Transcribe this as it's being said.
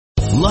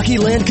Lucky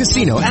Land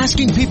Casino,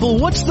 asking people,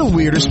 what's the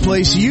weirdest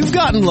place you've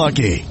gotten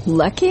lucky?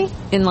 Lucky?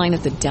 In line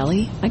at the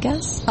deli, I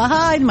guess?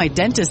 Aha, in my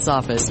dentist's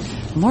office.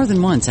 More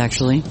than once,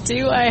 actually.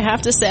 Do I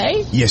have to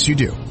say? Yes, you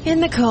do.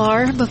 In the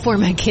car before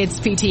my kids'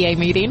 PTA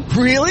meeting.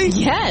 Really?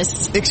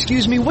 Yes.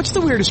 Excuse me, what's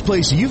the weirdest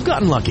place you've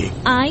gotten lucky?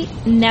 I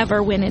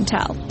never win and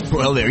tell.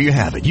 Well, there you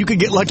have it. You can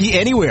get lucky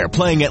anywhere,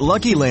 playing at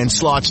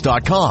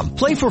LuckyLandSlots.com.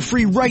 Play for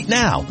free right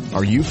now.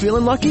 Are you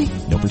feeling lucky?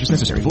 No purchase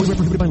necessary. Void where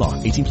prohibited by law.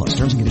 18 plus.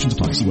 Terms and conditions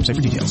apply. See website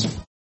for details.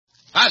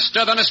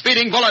 Faster than a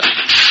speeding bullet.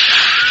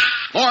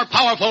 More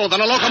powerful than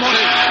a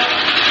locomotive.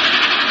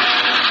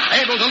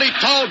 Able to leap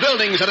tall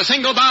buildings at a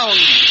single bound.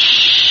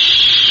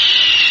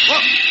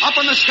 Look, up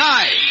in the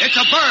sky. It's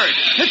a bird.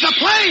 It's a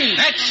plane.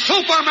 It's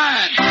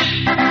Superman.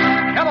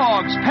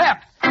 Kellogg's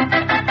Pep.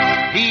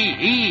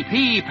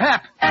 P-E-P,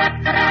 Pep.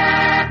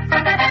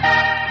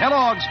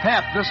 Kellogg's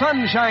Pep, the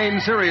Sunshine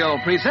Cereal,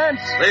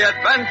 presents The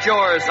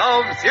Adventures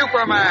of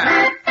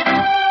Superman.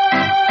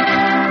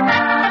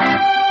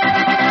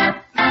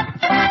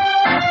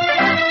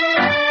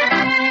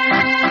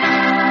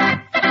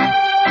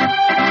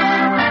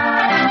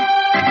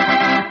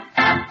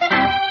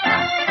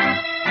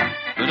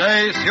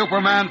 Today,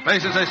 Superman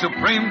faces a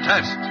supreme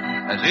test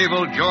as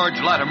evil George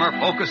Lattimer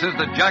focuses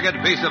the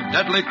jagged piece of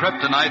deadly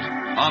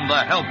kryptonite on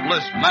the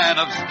helpless Man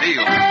of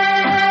Steel.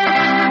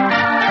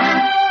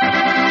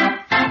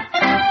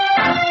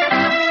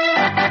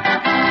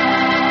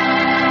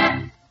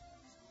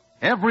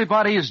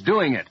 Everybody's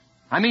doing it.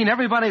 I mean,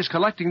 everybody's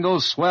collecting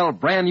those swell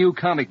brand new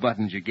comic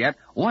buttons you get,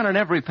 one in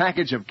every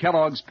package of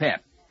Kellogg's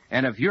Pep.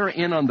 And if you're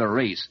in on the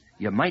race,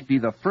 you might be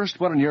the first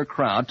one in your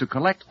crowd to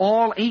collect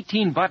all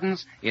 18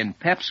 buttons in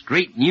Pep's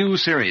great new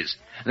series.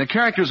 The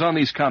characters on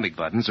these comic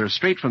buttons are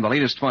straight from the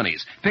latest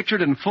funnies,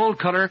 pictured in full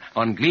color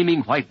on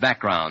gleaming white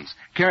backgrounds.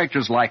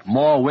 Characters like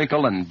Ma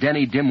Winkle and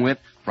Denny Dimwit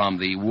from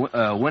the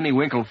Winnie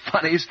Winkle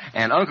Funnies,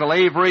 and Uncle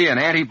Avery and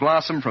Auntie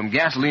Blossom from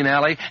Gasoline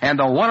Alley, and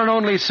the one and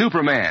only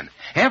Superman.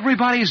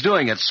 Everybody's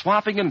doing it,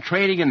 swapping and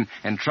trading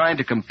and trying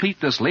to complete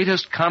this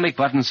latest comic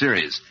button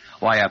series.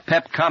 Why, a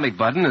Pep comic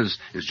button is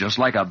just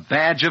like a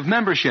badge of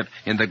membership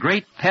in the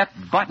great Pep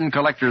Button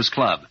Collectors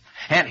Club.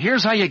 And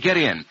here's how you get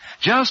in.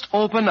 Just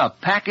open a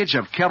package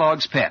of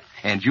Kellogg's Pep,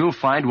 and you'll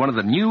find one of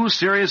the new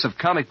series of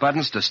comic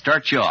buttons to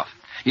start you off.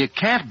 You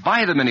can't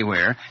buy them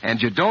anywhere, and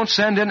you don't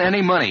send in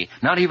any money,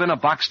 not even a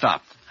box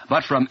top.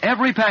 But from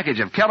every package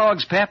of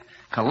Kellogg's Pep,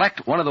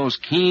 collect one of those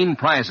keen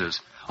prizes.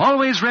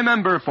 Always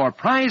remember, for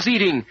prize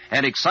eating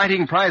and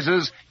exciting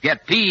prizes,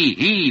 get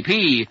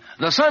P-E-P,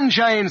 the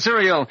Sunshine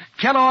Cereal,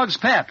 Kellogg's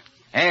Pep.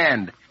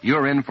 And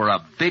you're in for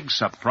a big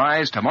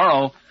surprise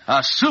tomorrow.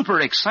 A super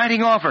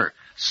exciting offer.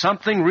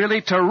 Something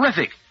really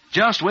terrific.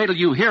 Just wait till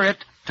you hear it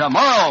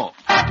tomorrow.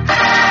 And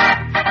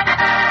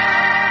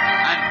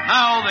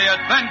now, the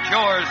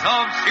adventures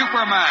of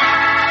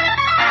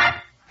Superman.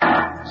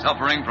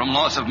 Suffering from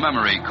loss of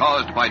memory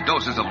caused by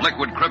doses of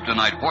liquid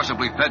kryptonite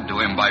forcibly fed to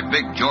him by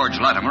big George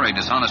Lattimer, a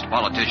dishonest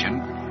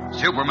politician,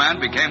 Superman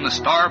became the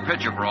star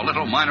pitcher for a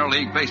little minor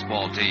league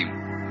baseball team.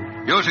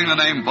 Using the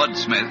name Bud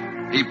Smith,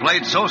 he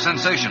played so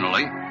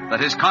sensationally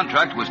that his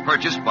contract was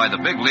purchased by the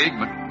big league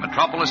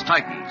Metropolis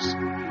Titans.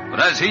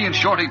 But as he and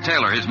Shorty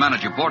Taylor, his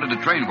manager, boarded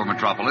a train for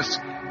Metropolis,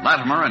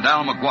 Lattimer and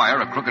Al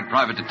McGuire, a crooked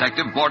private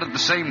detective, boarded the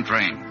same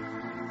train.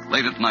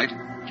 Late at night,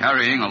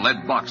 carrying a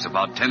lead box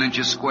about 10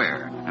 inches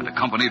square and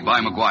accompanied by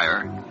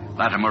McGuire,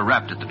 Lattimer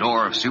rapped at the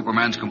door of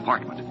Superman's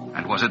compartment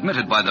and was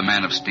admitted by the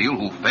Man of Steel,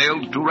 who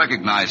failed to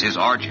recognize his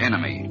arch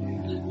enemy.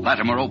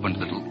 Latimer opened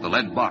the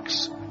lead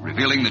box,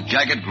 revealing the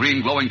jagged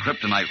green glowing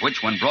kryptonite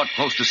which, when brought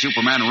close to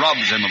Superman,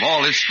 robs him of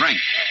all his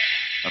strength.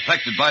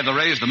 Affected by the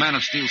rays, the Man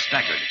of Steel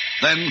staggered,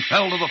 then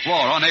fell to the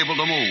floor, unable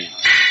to move.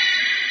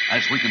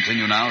 As we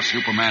continue now,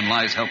 Superman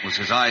lies helpless,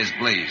 his eyes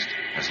glazed,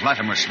 as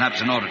Latimer snaps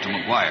an order to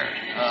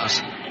McGuire.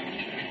 Listen.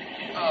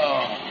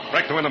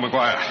 Break the window,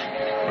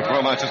 McGuire. We'll throw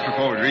him out just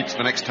before we reach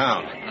the next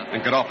town.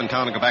 Then get off in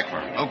town and go back for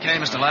him. Okay,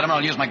 Mr. Latimer,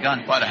 I'll use my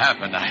gun. What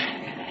happened?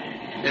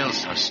 I feel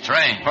so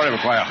strange. Hurry,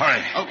 McGuire,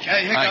 hurry.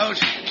 Okay, here goes.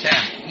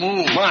 Can't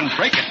move. Come on,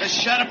 break it. This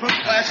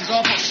shatterproof glass is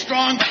awful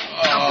strong, but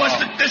I'll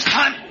bust it this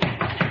time.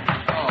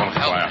 Oh,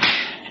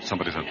 McGuire.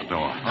 Somebody's at the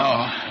door.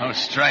 No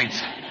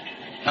strength.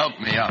 Help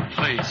me up,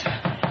 please.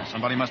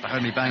 Somebody must have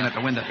heard me banging at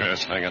the window.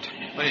 Yes, hang it.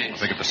 Please. I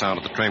figured the sound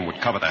of the train would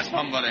cover that.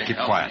 Somebody Keep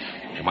help quiet.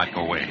 me. You might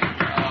go away.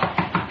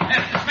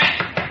 Mr. Smith!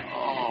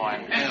 Oh,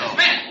 I'm ill. Mr.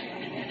 Smith!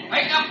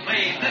 Wake up,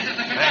 please. This is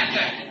the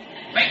conductor.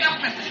 Wake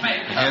up, Mr. Smith.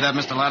 You hear that,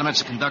 Mr. Latimer?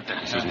 It's the conductor.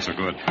 This isn't so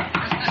good.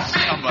 Mr.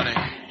 Smith. Somebody.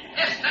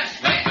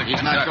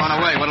 He's not going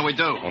away. What'll we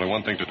do? Only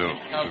one thing to do.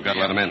 We've got to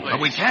let him in. But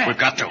we can't. We've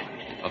got to.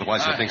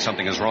 Otherwise, he'll think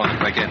something is wrong and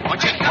break in.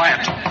 Won't you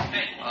Quiet.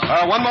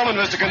 One moment,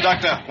 Mr.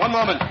 Conductor. One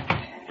moment.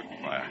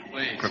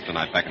 Please.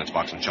 Kryptonite back in its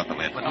box and shut the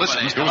lid. But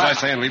listen, do as I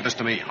say and leave this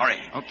to me.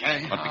 Hurry.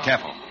 Okay. But be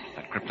careful.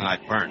 That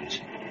kryptonite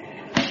burns.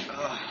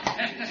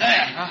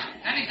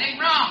 Anything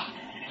wrong?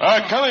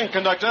 Coming,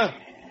 Conductor.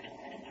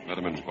 Let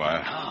him in,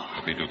 Squire.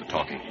 Let me do the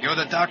talking. You're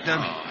the doctor,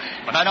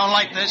 but I don't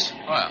like this.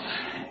 Well,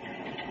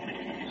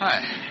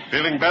 Hi.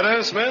 Feeling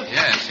better, Smith?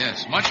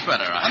 Yes, much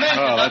better.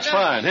 Oh, that's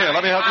fine. Here,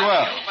 let me help you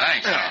out.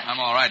 Thanks. I'm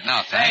all right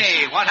now, thanks.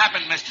 Hey, what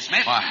happened, Mr.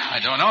 Smith? Why, I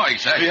don't know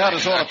exactly. He had a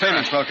sort of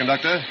fainting spell,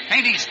 Conductor.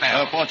 Fainting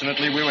spell?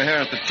 Fortunately, we were here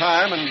at the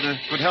time and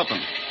could help him.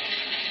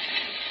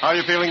 How are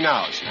you feeling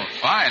now, Smith?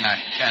 Well, fine. I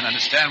can't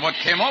understand what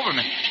came over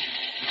me.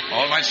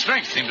 All my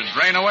strength seemed to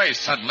drain away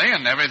suddenly,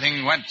 and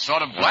everything went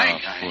sort of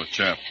blank. Poor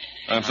chap.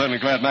 I'm certainly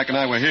glad Mac and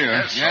I were here.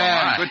 Yes,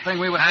 yeah, good thing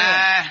we were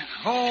here.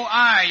 Who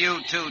are you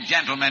two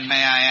gentlemen,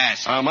 may I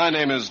ask? My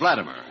name is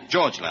Lattimer,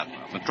 George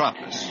Lattimer, of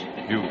Metropolis.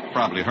 You've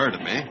probably heard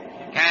of me.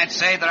 Can't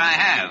say that I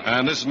have.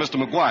 And this is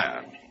Mr.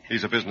 McGuire.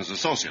 He's a business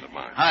associate of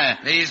mine. Hi.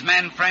 These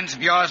men friends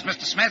of yours,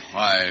 Mr. Smith?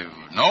 Why,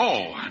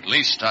 no. At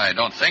least I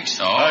don't think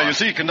so. You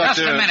see,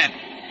 Conductor... Just a minute.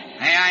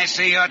 May I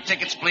see your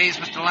tickets, please,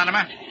 Mr.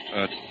 Lattimer?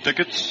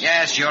 Tickets?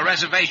 Yes, your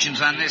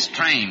reservations on this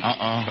train.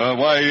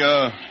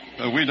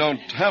 We don't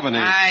have any.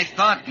 I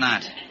thought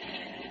not.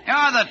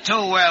 You're the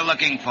two we're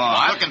looking for.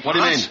 What do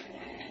you mean?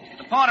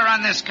 The porter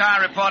on this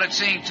car reported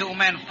seeing two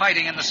men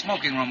fighting in the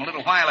smoking room a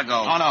little while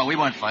ago. Oh, no, we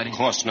weren't fighting. Of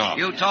course not.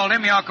 You told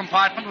him your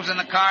compartment was in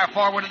the car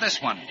forward of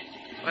this one.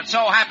 But it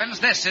so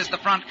happens this is the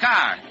front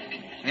car.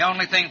 The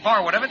only thing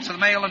forward of it's the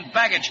mail and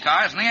baggage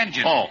cars and the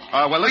engine. Well,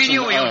 listen... We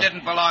knew you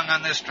didn't belong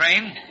on this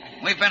train.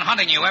 We've been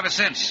hunting you ever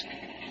since.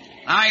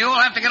 Now, you'll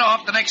have to get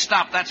off the next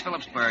stop. That's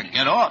Phillipsburg.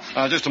 Get off.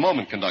 Just a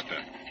moment, Conductor.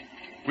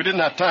 We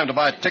didn't have time to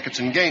buy tickets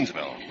in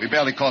Gainesville. We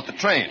barely caught the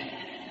train.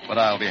 But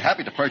I'll be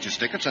happy to purchase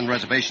tickets and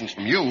reservations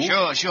from you.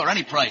 Sure,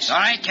 any price.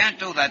 Sorry, can't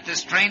do that.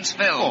 This train's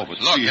filled. Oh, but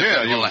Look, see if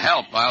here, it will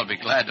help, I'll be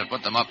glad to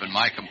put them up in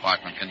my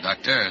compartment,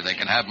 Conductor. They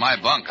can have my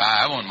bunk.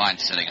 I won't mind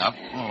sitting up.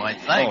 Oh,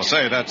 thanks.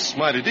 Say, that's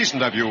mighty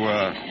decent of you,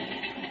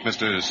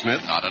 Mr.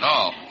 Smith. Not at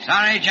all.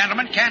 Sorry,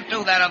 gentlemen, can't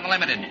do that on the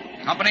limited.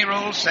 Company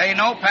rules say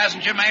no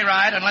passenger may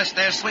ride unless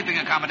there's sleeping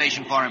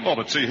accommodation for him. Oh,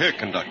 but see here,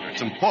 Conductor,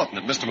 it's important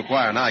that Mr.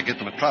 McGuire and I get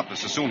to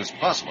Metropolis as soon as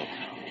possible.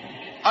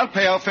 I'll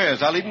pay our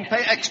fares. I'll even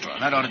pay extra.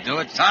 That ought to do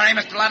it. Sorry,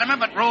 Mr. Lattimer,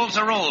 but rules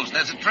are rules.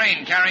 There's a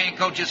train carrying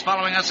coaches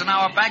following us an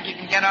hour back. You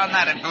can get on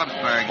that in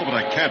Phillipsburg. Oh, but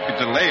I can't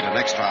be delayed an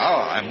extra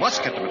hour. I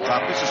must get to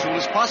Metropolis as soon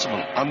as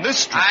possible. On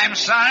this trip. I'm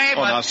sorry,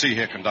 but... now, see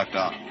here,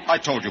 Conductor. I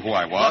told you who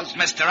I was. Look,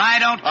 mister, I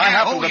don't care I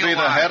happen who to be you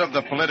the are. head of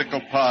the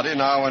political party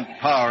now in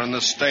power in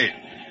the state.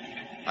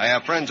 I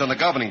have friends on the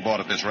governing board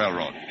of this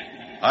railroad.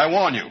 I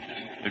warn you,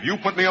 if you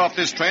put me off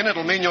this train,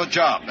 it'll mean your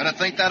job. Better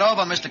think that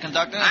over, Mr.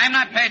 Conductor. I'm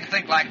not paid to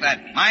think like that.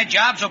 My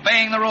job's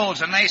obeying the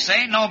rules, and they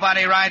say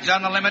nobody rides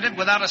on the limited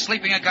without a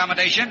sleeping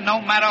accommodation, no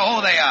matter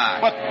who they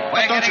are.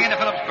 We're getting into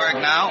Phillipsburg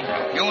now.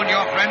 You and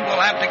your friend will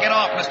have to get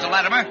off, Mr.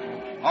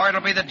 Lattimer, or it'll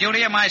be the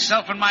duty of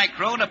myself and my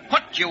crew to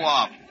put you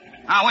off.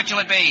 Now, which will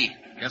it be?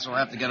 Guess we'll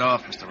have to get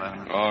off, Mr.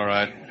 Lattimer. All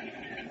right.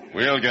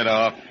 We'll get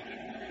off.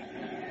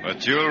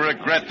 But you'll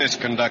regret this,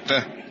 Conductor.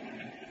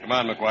 Come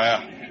on,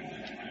 McGuire.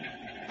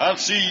 I'll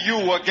see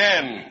you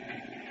again,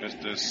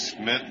 Mr.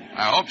 Smith.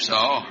 I hope so.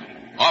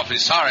 Awfully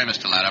sorry,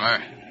 Mr.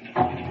 Lattimer.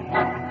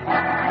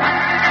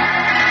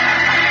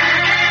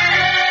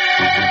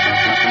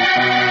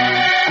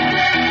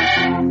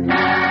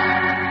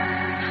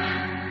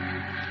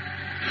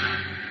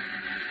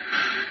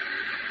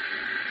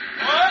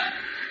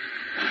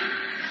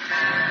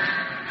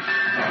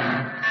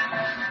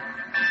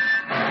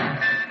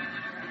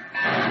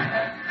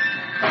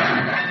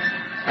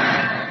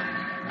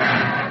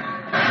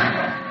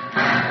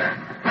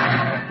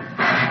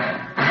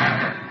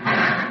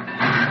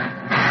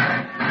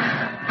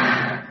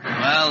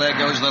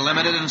 The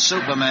Limited and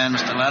Superman,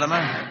 Mr.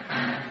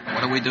 Lattimer.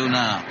 What do we do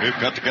now? We've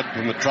got to get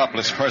to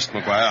Metropolis first,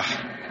 McGuire.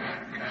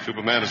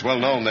 Superman is well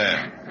known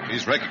there. If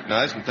he's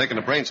recognized and taken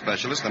a brain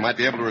specialist, they might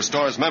be able to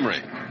restore his memory.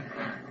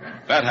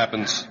 If that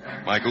happens,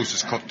 my goose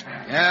is cooked.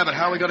 Yeah, but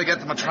how are we going to get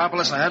to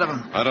Metropolis ahead of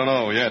him? I don't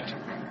know yet.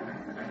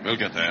 We'll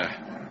get there.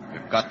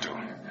 We've got to.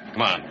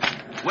 Come on.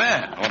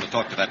 Where? I want to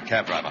talk to that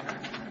cab driver.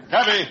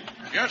 Cabby!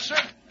 Yes, sir.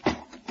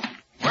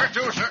 Where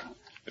to, sir?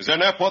 Is there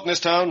an airport in this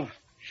town?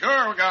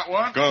 Sure, we got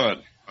one.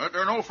 Good. But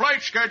there are no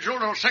flights scheduled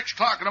till 6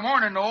 o'clock in the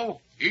morning,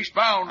 though.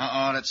 Eastbound.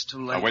 That's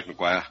too late. Now, wait,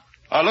 McGuire.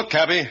 Look,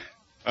 cabby.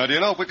 Do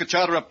you know if we could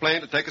charter a plane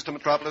to take us to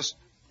Metropolis?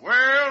 Well,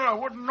 I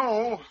wouldn't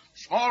know.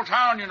 Small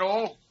town, you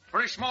know.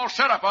 Pretty small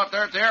setup out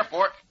there at the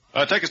airport.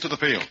 Take us to the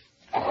field.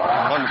 Come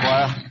on,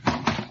 McGuire.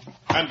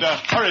 And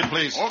hurry,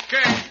 please.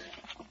 Okay.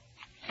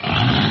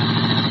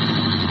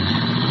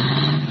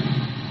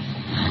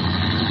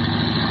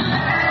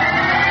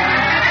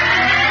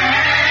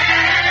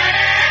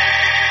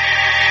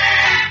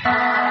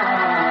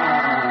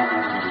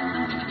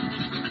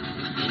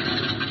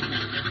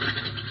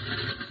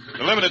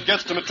 The Limited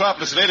gets to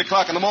Metropolis at 8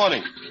 o'clock in the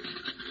morning.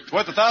 It's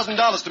worth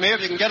 $1,000 to me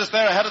if you can get us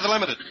there ahead of the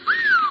Limited.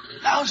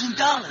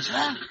 $1,000,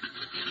 huh?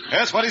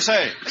 Yes, what'd he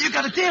say? You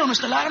got a deal,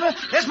 Mr. Lattimer.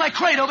 There's my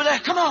crate over there.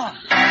 Come on.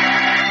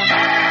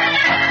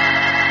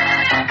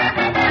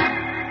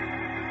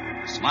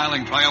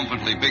 Smiling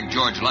triumphantly, Big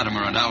George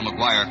Lattimer and Al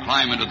McGuire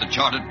climb into the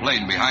chartered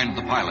plane behind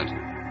the pilot.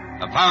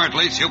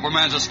 Apparently,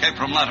 Superman's escape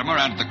from Lattimer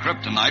and the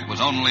Kryptonite was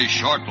only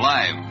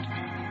short-lived.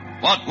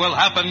 What will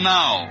happen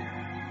now?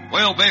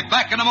 We'll be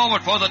back in a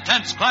moment for the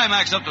tense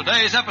climax of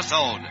today's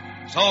episode.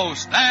 So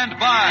stand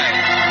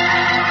by.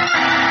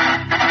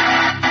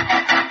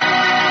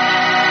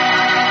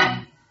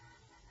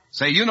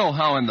 Say, you know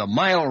how in the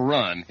mile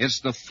run,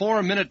 it's the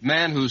 4-minute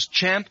man who's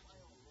champ?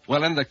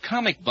 Well, in the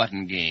comic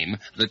button game,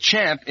 the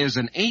champ is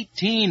an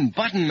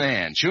 18-button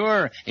man.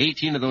 Sure,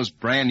 18 of those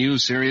brand new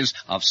series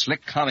of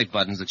slick comic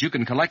buttons that you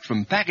can collect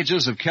from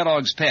packages of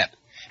Kellogg's Pep.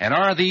 And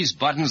are these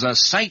buttons a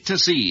sight to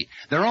see?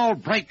 They're all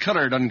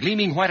bright-colored on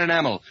gleaming white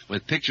enamel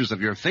with pictures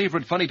of your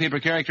favorite funny paper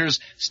characters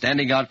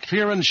standing out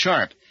clear and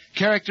sharp.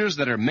 Characters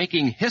that are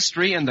making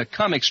history in the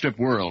comic strip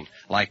world,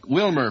 like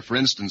Wilmer, for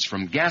instance,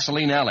 from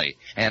Gasoline Alley,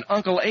 and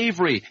Uncle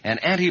Avery,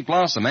 and Auntie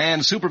Blossom,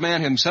 and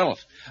Superman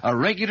himself. A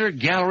regular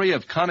gallery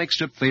of comic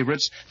strip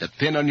favorites to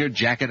pin on your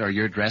jacket or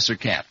your dress or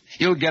cap.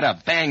 You'll get a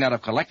bang out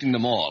of collecting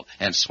them all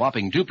and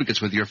swapping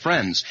duplicates with your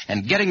friends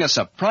and getting a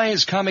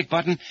surprise comic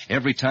button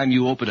every time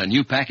you open a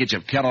new package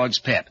of Kellogg's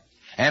Pep.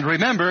 And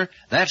remember,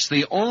 that's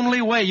the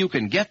only way you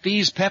can get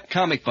these Pep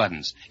comic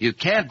buttons. You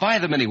can't buy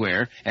them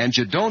anywhere, and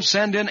you don't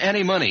send in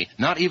any money,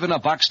 not even a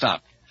buck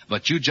stop.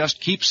 But you just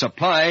keep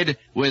supplied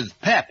with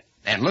Pep,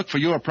 and look for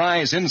your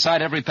prize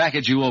inside every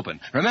package you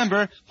open.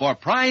 Remember, for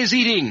prize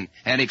eating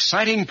and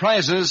exciting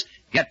prizes,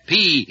 get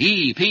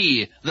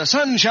P-E-P, the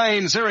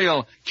Sunshine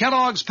Cereal,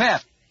 Kellogg's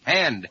Pep.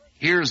 And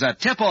here's a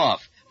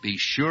tip-off. Be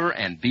sure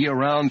and be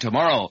around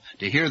tomorrow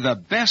to hear the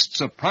best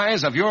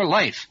surprise of your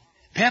life.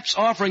 Pep's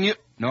offering you...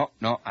 No,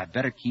 I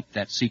better keep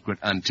that secret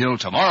until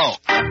tomorrow.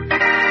 And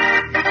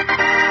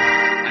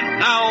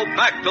now,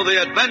 back to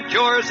the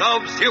adventures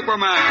of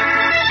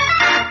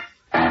Superman.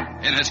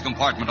 In his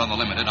compartment on the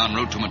Limited en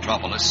route to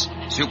Metropolis,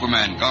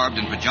 Superman, garbed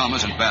in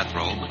pajamas and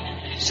bathrobe,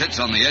 sits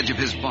on the edge of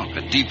his bunk,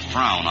 a deep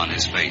frown on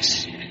his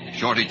face.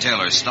 Shorty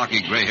Taylor,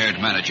 stocky gray-haired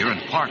manager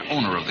and part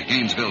owner of the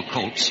Gainesville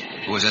Colts,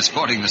 who is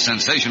escorting the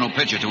sensational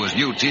pitcher to his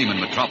new team in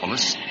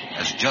Metropolis,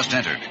 has just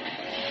entered.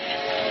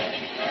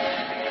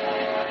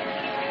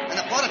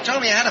 The porter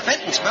told me I had a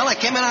fainting spell. I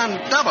came in on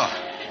double.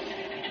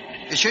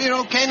 You sure you're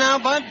okay now,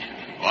 Bud?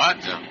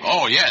 What?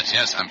 Oh,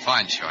 yes, I'm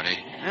fine, Shorty.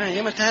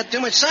 You must have had too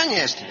much sun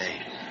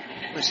yesterday.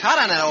 It was hot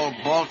on that old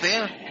ball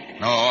field.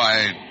 No,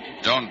 I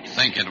don't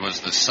think it was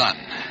the sun.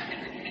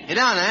 You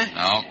don't, eh?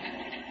 No.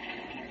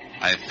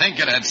 I think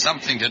it had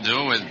something to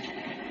do with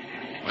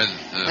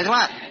With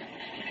what?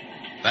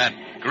 That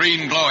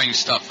green glowing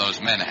stuff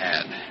those men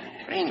had.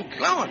 Green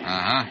glowing?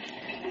 Uh-huh.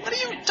 What are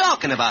you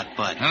talking about,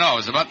 Bud? No, it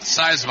was about the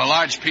size of a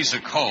large piece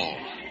of coal.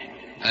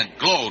 And it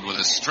glowed with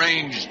a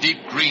strange, deep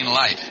green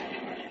light.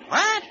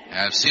 What?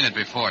 Yeah, I've seen it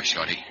before,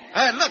 Shorty.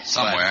 Look,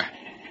 somewhere.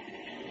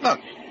 Bud. Look,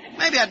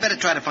 maybe I'd better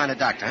try to find a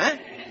doctor, huh?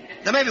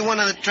 There may be one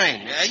on the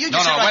train. No, wait a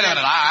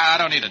minute. I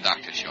don't need a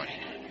doctor, Shorty.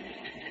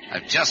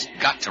 I've just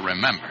got to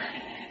remember.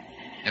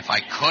 If I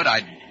could,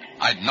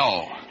 I'd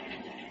know.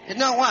 You'd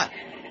know what?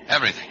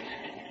 Everything.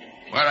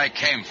 Where I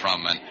came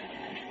from and...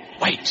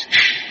 Wait.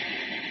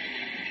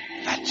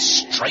 That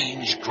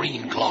strange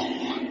green glow.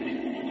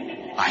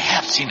 I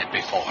have seen it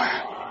before.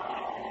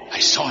 I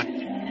saw it.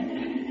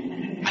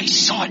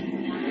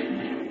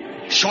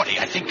 Shorty,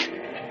 I think...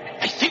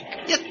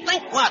 You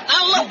think what?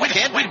 Now look, no,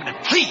 kid. Wait a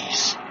minute,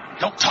 please.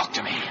 Don't talk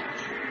to me.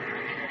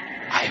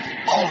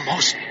 I've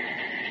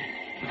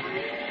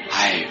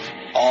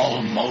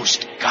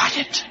almost got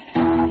it.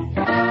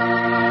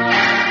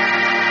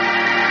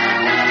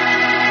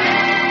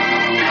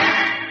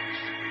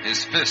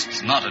 His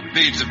fists knotted,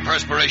 beads of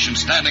perspiration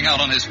standing out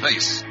on his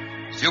face.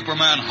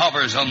 Superman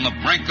hovers on the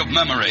brink of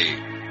memory,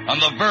 on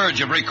the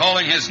verge of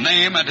recalling his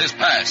name and his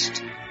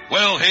past.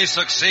 Will he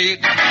succeed?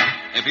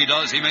 If he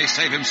does, he may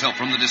save himself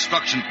from the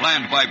destruction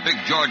planned by Big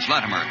George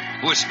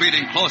Lattimer, who is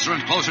speeding closer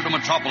and closer to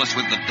Metropolis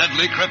with the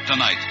deadly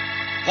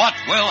Kryptonite. What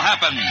will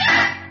happen?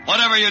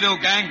 Whatever you do,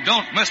 gang,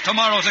 don't miss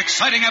tomorrow's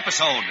exciting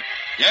episode.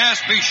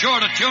 Yes, be sure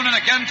to tune in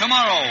again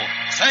tomorrow.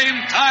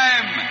 Same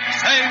time,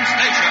 same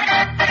station.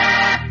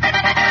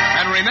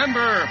 And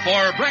remember,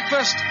 for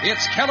breakfast,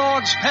 it's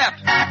Kellogg's Pep.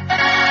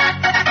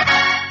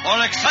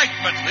 For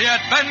excitement, the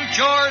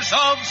adventures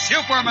of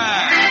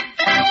Superman.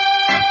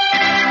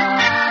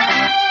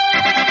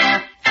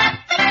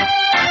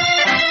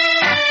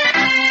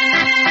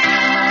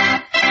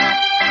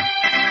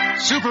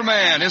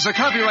 Superman is a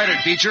copyrighted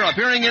feature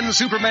appearing in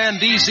Superman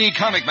DC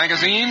comic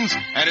magazines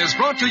and is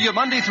brought to you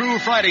Monday through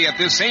Friday at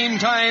this same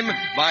time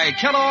by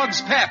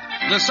Kellogg's Pep,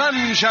 the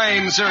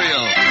Sunshine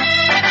Cereal.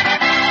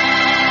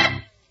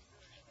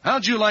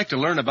 How'd you like to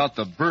learn about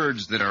the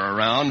birds that are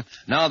around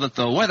now that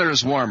the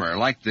weather's warmer,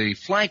 like the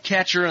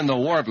flycatcher and the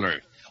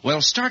warbler?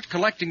 Well, start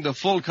collecting the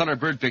full-color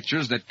bird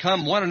pictures that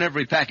come one in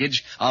every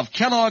package of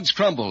Kellogg's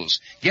Crumbles.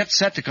 Get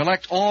set to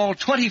collect all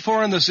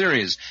 24 in the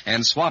series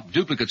and swap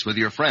duplicates with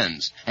your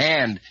friends.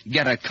 And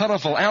get a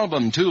colorful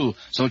album, too,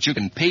 so that you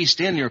can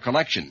paste in your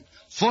collection.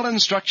 Full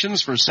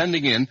instructions for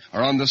sending in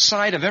are on the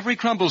side of every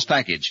Crumbles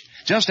package.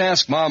 Just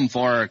ask Mom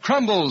for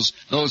Crumbles,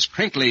 those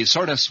crinkly,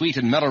 sort of sweet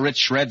and mellow-rich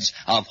shreds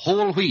of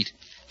whole wheat.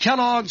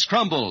 Kellogg's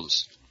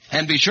Crumbles.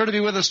 And be sure to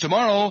be with us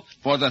tomorrow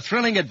for the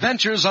thrilling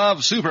adventures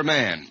of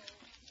Superman.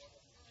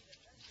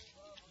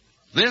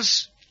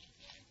 This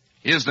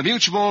is the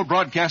Mutual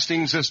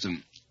Broadcasting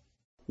System.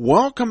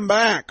 Welcome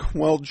back.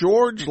 Well,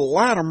 George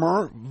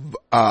Lattimer,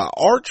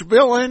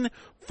 arch-villain,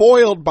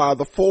 foiled by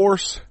the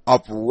force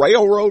of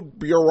railroad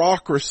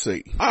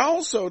bureaucracy. I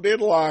also did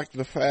like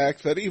the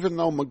fact that even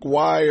though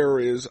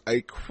McGuire is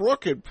a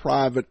crooked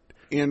private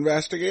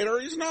investigator,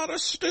 he's not a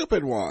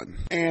stupid one,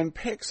 and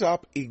picks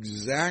up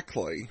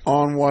exactly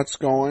on what's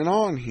going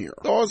on here.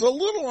 Though I was a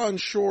little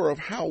unsure of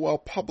how well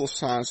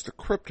publicized the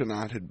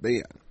Kryptonite had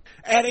been.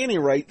 At any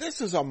rate, this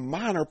is a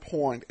minor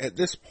point at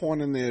this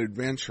point in the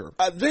adventure.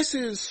 This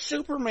is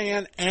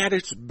Superman at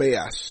its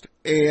best.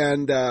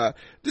 And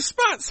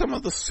despite some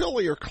of the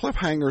sillier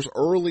cliffhangers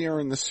earlier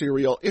in the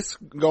serial, it's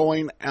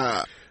going,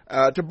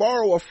 to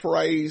borrow a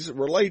phrase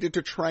related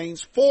to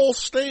trains, full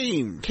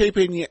steam,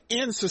 keeping you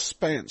in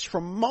suspense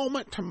from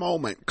moment to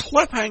moment,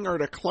 cliffhanger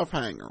to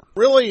cliffhanger.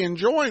 Really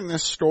enjoying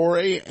this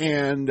story,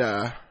 and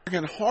I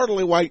can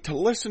hardly wait to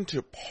listen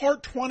to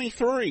part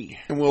 23,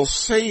 and we'll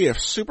see if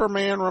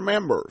Superman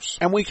remembers.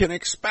 And we can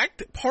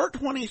expect part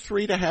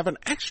 23 to have an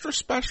extra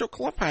special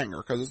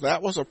cliffhanger, because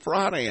that was a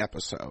Friday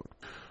episode.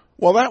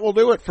 Well, that will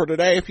do it for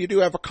today. If you do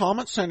have a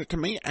comment, send it to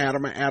me,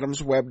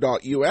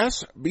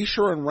 adam@adamsweb.us. Be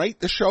sure and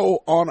rate the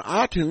show on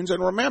iTunes.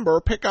 And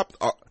remember, pick up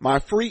my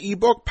free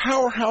ebook,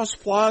 Powerhouse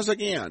Flies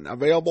Again,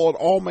 available at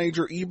all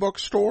major ebook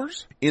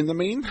stores. In the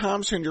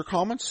meantime, send your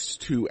comments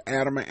to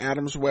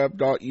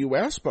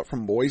adam@adamsweb.us. But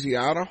from Boise,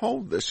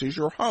 Idaho, this is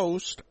your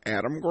host,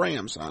 Adam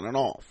Graham, signing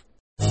off.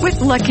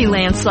 With Lucky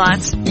Land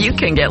Slots, you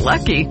can get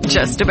lucky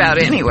just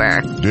about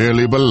anywhere.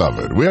 Dearly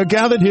beloved, we are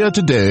gathered here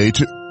today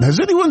to... Has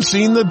anyone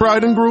seen the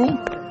bride and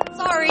groom?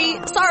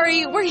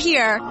 Sorry, we're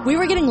here. We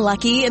were getting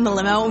lucky in the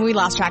limo and we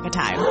lost track of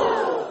time.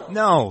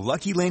 No,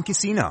 Lucky Land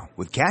Casino,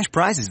 with cash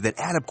prizes that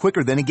add up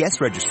quicker than a guest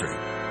registry.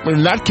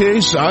 In that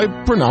case, I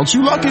pronounce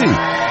you lucky.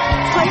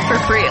 Play for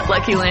free at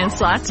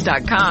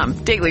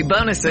LuckyLandSlots.com. Daily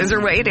bonuses are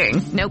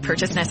waiting. No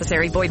purchase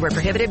necessary. Void where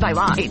prohibited by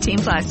law.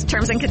 18+.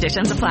 Terms and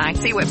conditions apply.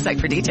 See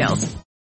website for details.